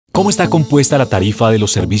¿Cómo está compuesta la tarifa de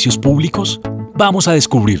los servicios públicos? Vamos a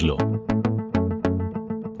descubrirlo.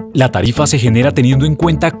 La tarifa se genera teniendo en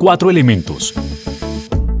cuenta 4 elementos.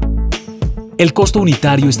 El costo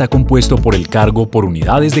unitario está compuesto por el cargo por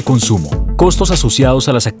unidades de consumo, costos asociados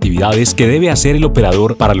a las actividades que debe hacer el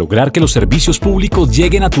operador para lograr que los servicios públicos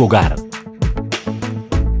lleguen a tu hogar.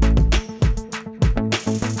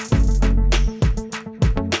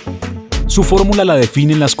 Su fórmula la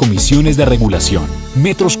definen las comisiones de regulación,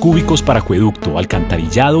 metros cúbicos para acueducto,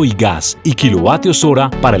 alcantarillado y gas, y kilovatios hora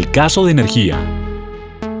para el caso de energía.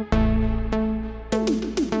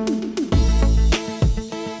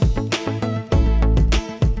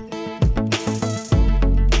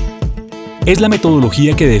 Es la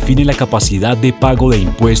metodología que define la capacidad de pago de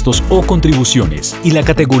impuestos o contribuciones y la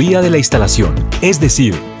categoría de la instalación, es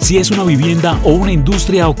decir, si es una vivienda o una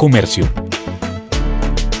industria o comercio.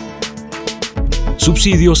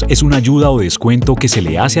 Subsidios es una ayuda o descuento que se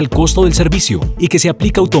le hace al costo del servicio y que se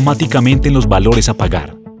aplica automáticamente en los valores a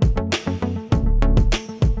pagar.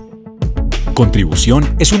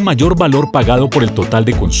 Contribución es un mayor valor pagado por el total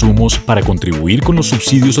de consumos para contribuir con los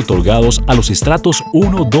subsidios otorgados a los estratos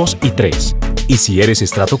 1, 2 y 3. Y si eres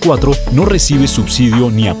estrato 4, no recibes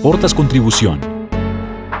subsidio ni aportas contribución.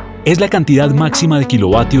 Es la cantidad máxima de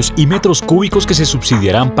kilovatios y metros cúbicos que se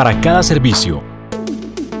subsidiarán para cada servicio.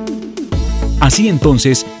 Así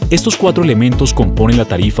entonces, estos 4 elementos componen la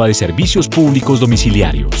tarifa de servicios públicos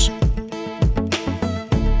domiciliarios.